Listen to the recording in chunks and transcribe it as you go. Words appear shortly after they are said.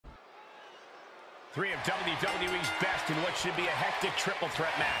Three of WWE's best in what should be a hectic triple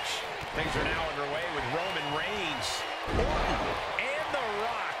threat match. Things are now underway with Roman Reigns, Orton, and The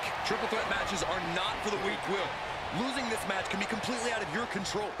Rock. Triple threat matches are not for the weak-willed. Losing this match can be completely out of your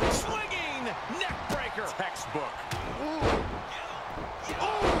control. Swinging neck breaker. Textbook. Ooh.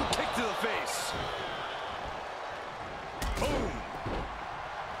 Ooh, kick to the face. Boom.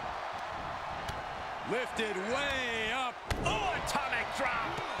 Lifted way up. Oh, atomic drop.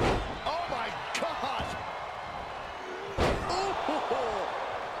 Oh, my God. Ooh.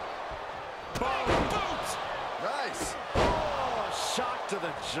 Boom. Boot. Nice. Oh, shot to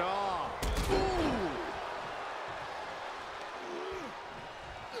the jaw. Ooh.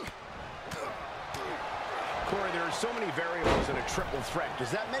 Corey, there are so many variables in a triple threat.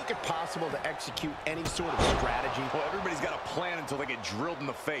 Does that make it possible to execute any sort of strategy? Well, everybody's got a plan until they get drilled in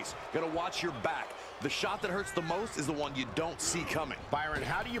the face. You gotta watch your back. The shot that hurts the most is the one you don't see coming. Byron,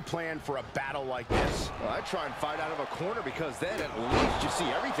 how do you plan for a battle like this? Well, I try and fight out of a corner because then at least you see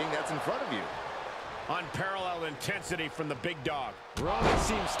everything that's in front of you. Unparalleled intensity from the big dog. Roman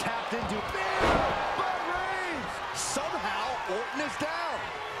seems tapped into fear, but Reigns! Somehow, Orton is down.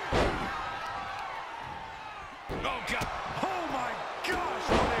 Oh, God. Oh, my gosh,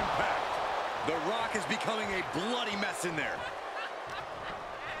 what impact. The Rock is becoming a bloody mess in there.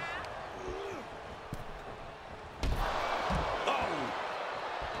 Oh.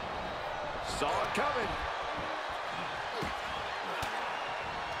 Saw it coming.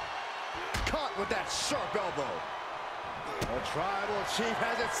 Caught with that sharp elbow. The Tribal Chief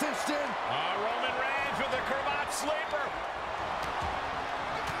has it cinched in. Roman Reigns with the cravat sleeper.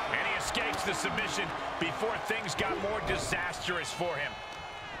 And he escapes the submission before things got more disastrous for him.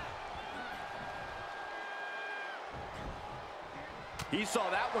 He saw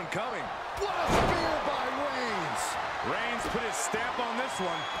that one coming. What a spear by Reigns. Reigns put his stamp on this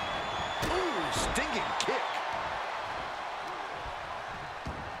one. Ooh, stinging kick.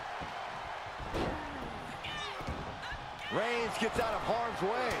 Reigns gets out of harm's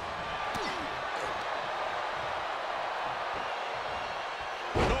way.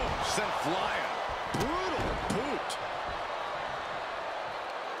 Oh, sent flying. Brutal boot.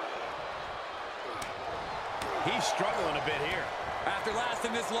 He's struggling a bit here. After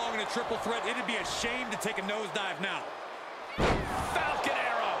lasting this long in a triple threat, it'd be a shame to take a nosedive now. Falcon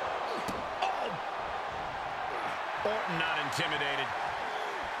arrow. Oh. Orton not intimidated.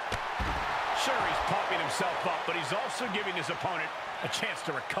 Sure, he's pumping himself up, but he's also giving his opponent a chance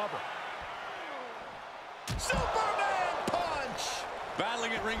to recover. Superman punch.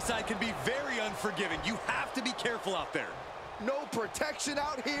 Battling at ringside can be very unforgiving. You have to be careful out there. No protection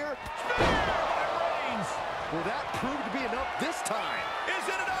out here. Spear by Reigns. Will that prove to be enough this time? Is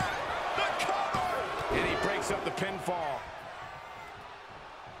it enough? The cover. And he breaks up the pinfall.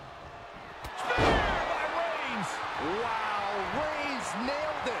 Spear by Reigns. Wow, Reigns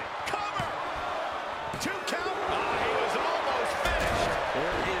nailed it. Cover. 2 count. He was almost finished.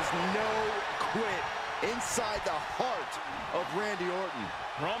 There is no quit inside the heart of Randy Orton.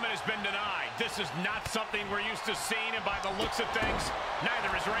 Roman has been denied. This is not something we're used to seeing, and by the looks of things, neither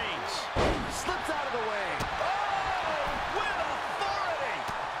is Reigns. Slips out of the way. Oh, with authority.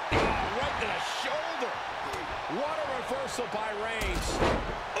 Oh, right to the shoulder. What a reversal by